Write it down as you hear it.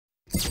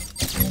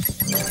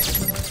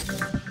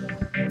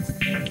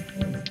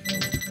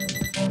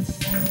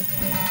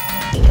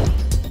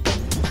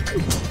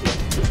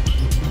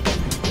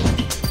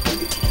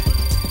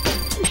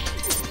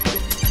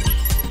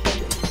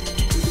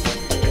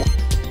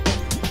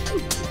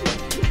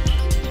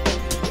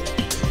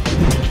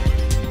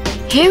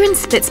Here in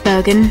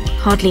Spitsbergen,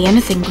 hardly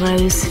anything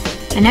grows,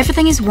 and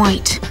everything is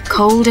white,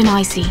 cold and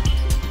icy.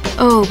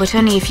 Oh, but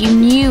only if you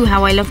knew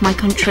how I love my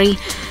country,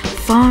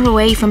 far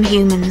away from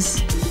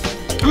humans.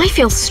 I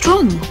feel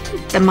strong,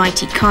 the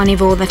mighty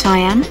carnivore that I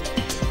am.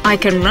 I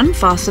can run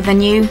faster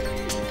than you,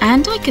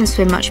 and I can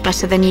swim much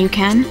better than you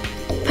can.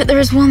 But there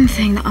is one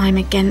thing that I'm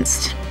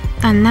against,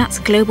 and that's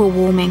global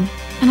warming,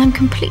 and I'm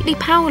completely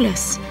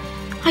powerless.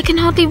 I can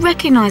hardly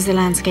recognize the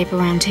landscape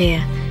around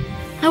here.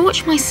 I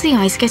watch my sea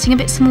ice getting a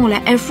bit smaller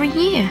every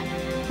year.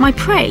 My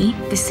prey,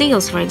 the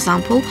seals for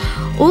example,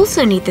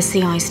 also need the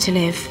sea ice to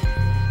live.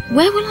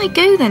 Where will I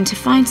go then to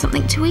find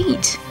something to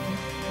eat?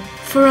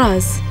 For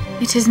us,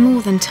 it is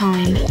more than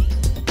time.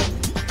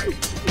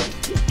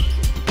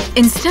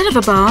 Instead of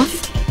a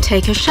bath,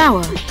 take a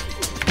shower.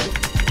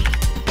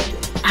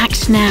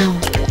 Act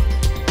now.